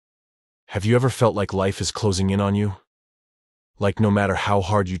Have you ever felt like life is closing in on you? Like no matter how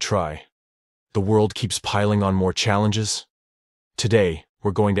hard you try, the world keeps piling on more challenges? Today,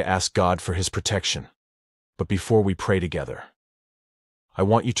 we're going to ask God for His protection. But before we pray together, I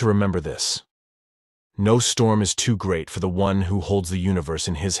want you to remember this. No storm is too great for the one who holds the universe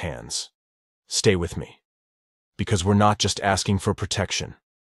in His hands. Stay with me, because we're not just asking for protection.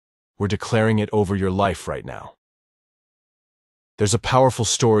 We're declaring it over your life right now. There's a powerful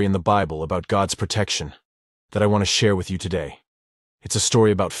story in the Bible about God's protection that I want to share with you today. It's a story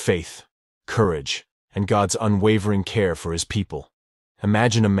about faith, courage, and God's unwavering care for His people.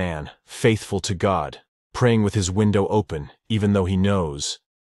 Imagine a man, faithful to God, praying with his window open, even though he knows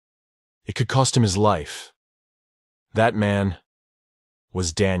it could cost him his life. That man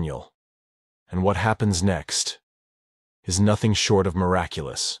was Daniel. And what happens next is nothing short of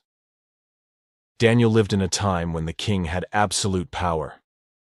miraculous. Daniel lived in a time when the king had absolute power,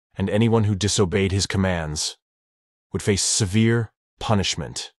 and anyone who disobeyed his commands would face severe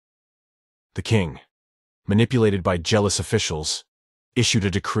punishment. The king, manipulated by jealous officials, issued a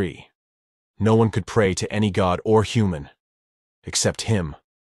decree. No one could pray to any god or human except him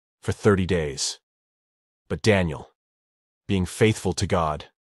for 30 days. But Daniel, being faithful to God,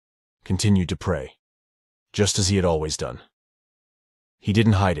 continued to pray, just as he had always done. He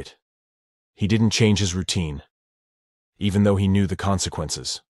didn't hide it. He didn't change his routine, even though he knew the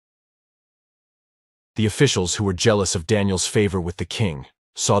consequences. The officials who were jealous of Daniel's favor with the king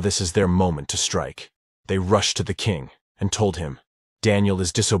saw this as their moment to strike. They rushed to the king and told him, "Daniel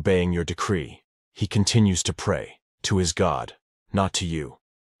is disobeying your decree. He continues to pray to his God, not to you."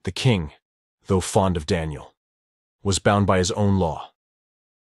 The king, though fond of Daniel, was bound by his own law.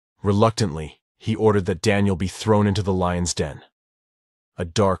 Reluctantly, he ordered that Daniel be thrown into the lion's den, a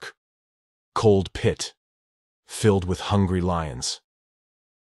dark, cold pit filled with hungry lions.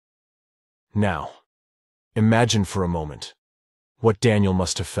 Now, imagine for a moment what Daniel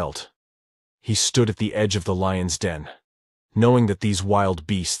must have felt. He stood at the edge of the lion's den, knowing that these wild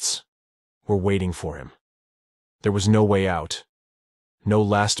beasts were waiting for him. There was no way out, no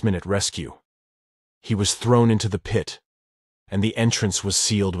last-minute rescue. He was thrown into the pit, and the entrance was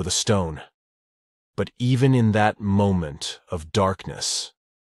sealed with a stone. But even in that moment of darkness,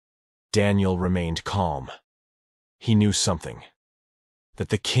 Daniel remained calm. He knew something that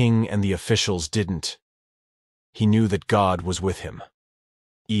the king and the officials didn't. He knew that God was with him,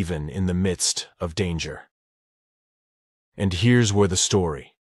 even in the midst of danger. And here's where the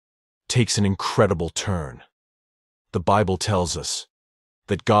story takes an incredible turn. The Bible tells us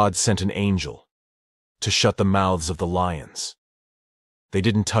that God sent an angel to shut the mouths of the lions. They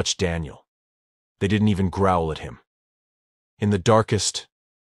didn't touch Daniel. They didn't even growl at him. In the darkest,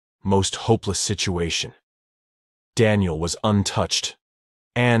 most hopeless situation, Daniel was untouched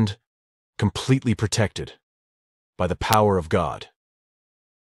and completely protected by the power of God.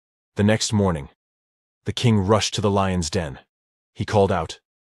 The next morning, the king rushed to the lion's den. He called out,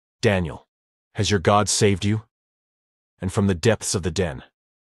 "Daniel, has your God saved you?" And from the depths of the den,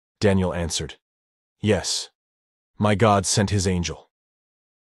 Daniel answered, "Yes, my God sent his angel,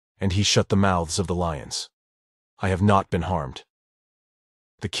 and he shut the mouths of the lions. I have not been harmed."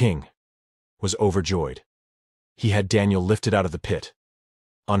 The king was overjoyed. He had Daniel lifted out of the pit,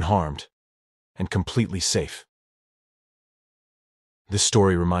 unharmed, and completely safe. This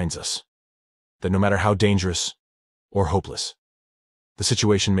story reminds us that no matter how dangerous or hopeless the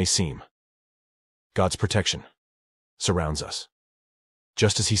situation may seem, God's protection surrounds us.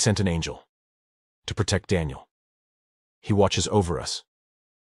 Just as He sent an angel to protect Daniel, He watches over us,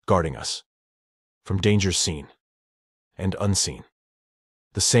 guarding us from dangers seen and unseen.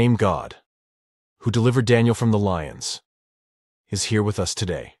 The same God who delivered Daniel from the lions is here with us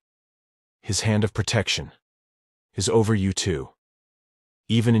today. His hand of protection is over you too,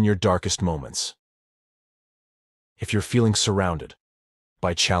 even in your darkest moments. If you're feeling surrounded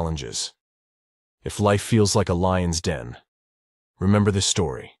by challenges, if life feels like a lion's den, remember this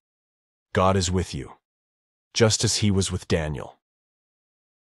story. God is with you, just as He was with Daniel.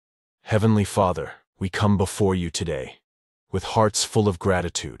 Heavenly Father, we come before you today with hearts full of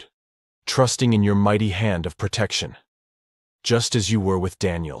gratitude, trusting in your mighty hand of protection, just as you were with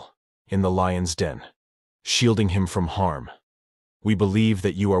Daniel in the lion's den, shielding him from harm. We believe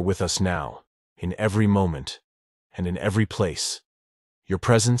that you are with us now, in every moment and in every place. Your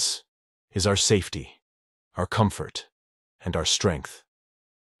presence is our safety, our comfort, and our strength.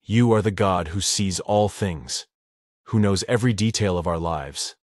 You are the God who sees all things, who knows every detail of our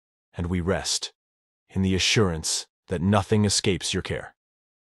lives, and we rest in the assurance that nothing escapes your care.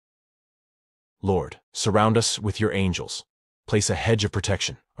 Lord, surround us with your angels. Place a hedge of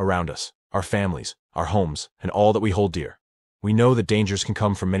protection around us, our families, our homes, and all that we hold dear. We know that dangers can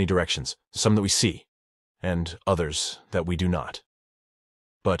come from many directions, some that we see, and others that we do not.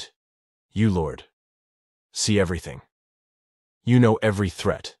 But you, Lord, see everything. You know every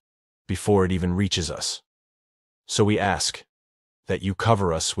threat before it even reaches us. So we ask that you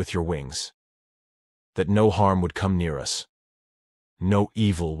cover us with your wings, that no harm would come near us, no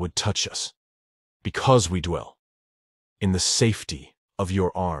evil would touch us, because we dwell in the safety of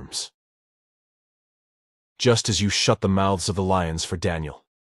your arms. Just as you shut the mouths of the lions for Daniel,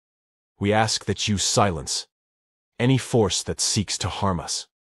 we ask that you silence any force that seeks to harm us.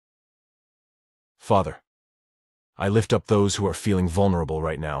 Father, I lift up those who are feeling vulnerable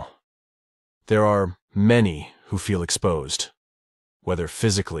right now. There are many who feel exposed, whether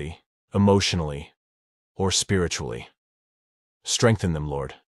physically, emotionally, or spiritually. Strengthen them,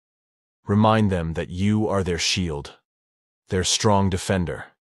 Lord. Remind them that you are their shield, their strong defender.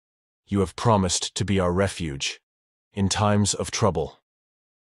 You have promised to be our refuge in times of trouble,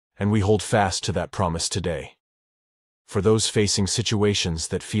 and we hold fast to that promise today. For those facing situations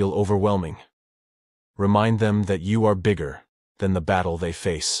that feel overwhelming, remind them that you are bigger than the battle they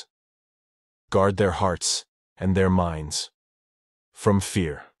face. Guard their hearts and their minds from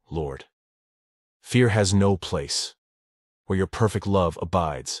fear, Lord. Fear has no place where your perfect love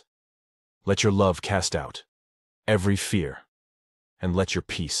abides. Let your love cast out every fear, and let your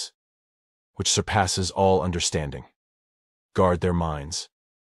peace, which surpasses all understanding, guard their minds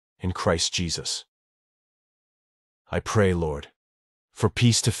in Christ Jesus. I pray, Lord, for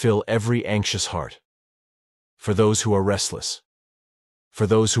peace to fill every anxious heart, for those who are restless, for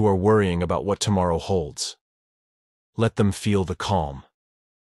those who are worrying about what tomorrow holds. Let them feel the calm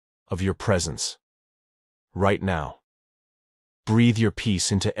of your presence right now. Breathe your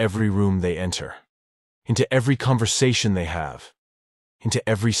peace into every room they enter, into every conversation they have, into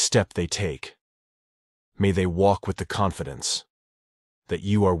every step they take. May they walk with the confidence that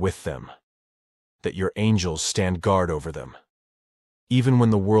you are with them, that your angels stand guard over them. Even when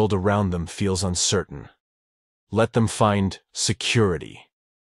the world around them feels uncertain, let them find security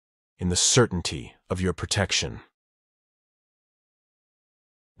in the certainty of your protection.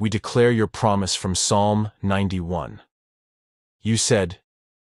 We declare your promise from Psalm 91. You said,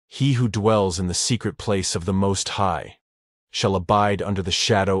 "He who dwells in the secret place of the Most High shall abide under the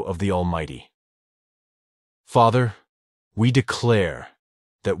shadow of the Almighty." Father, we declare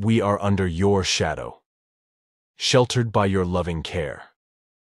that we are under your shadow, sheltered by your loving care.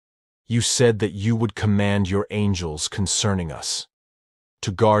 You said that you would command your angels concerning us,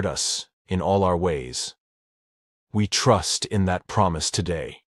 to guard us in all our ways. We trust in that promise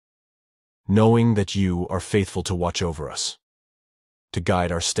today, knowing that you are faithful to watch over us, to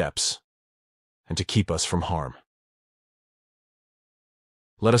guide our steps, and to keep us from harm.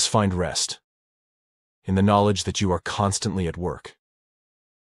 Let us find rest in the knowledge that you are constantly at work,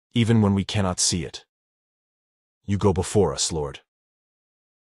 even when we cannot see it. You go before us, Lord,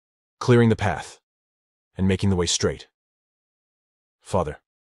 clearing the path and making the way straight. Father,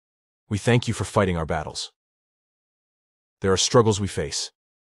 we thank you for fighting our battles. There are struggles we face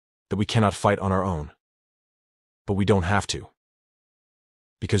that we cannot fight on our own, but we don't have to,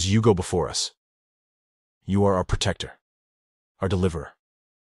 because you go before us. You are our protector, our deliverer,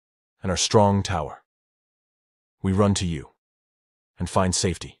 and our strong tower. We run to you and find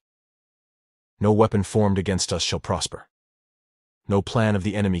safety. No weapon formed against us shall prosper. No plan of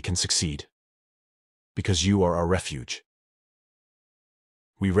the enemy can succeed, because you are our refuge.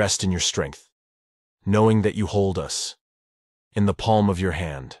 We rest in your strength, knowing that you hold us in the palm of your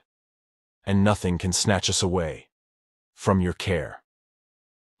hand, and nothing can snatch us away from your care.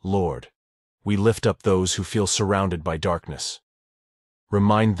 Lord, we lift up those who feel surrounded by darkness.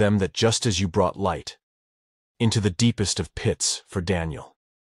 Remind them that just as you brought light into the deepest of pits for Daniel,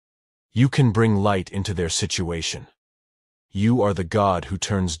 you can bring light into their situation. You are the God who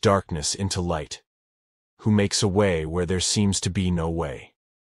turns darkness into light, who makes a way where there seems to be no way.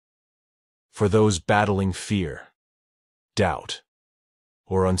 For those battling fear, doubt,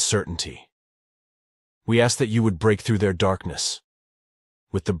 or uncertainty, we ask that you would break through their darkness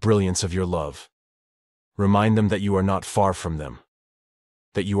with the brilliance of your love. Remind them that you are not far from them,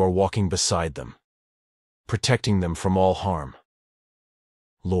 that you are walking beside them, protecting them from all harm.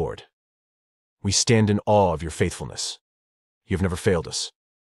 Lord, we stand in awe of your faithfulness. You have never failed us,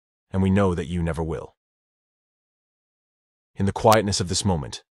 and we know that you never will. In the quietness of this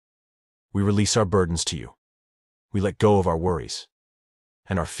moment, we release our burdens to you. We let go of our worries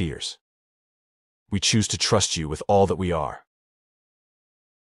and our fears. We choose to trust you with all that we are.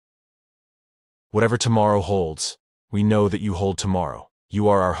 Whatever tomorrow holds, we know that you hold tomorrow. You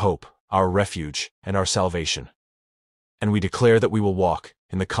are our hope, our refuge, and our salvation. And we declare that we will walk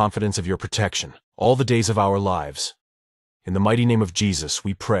in the confidence of your protection all the days of our lives. In the mighty name of Jesus,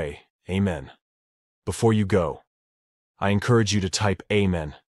 we pray, Amen. Before you go, I encourage you to type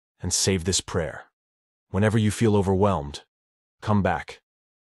Amen and save this prayer. Whenever you feel overwhelmed, come back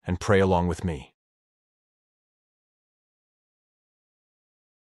and pray along with me.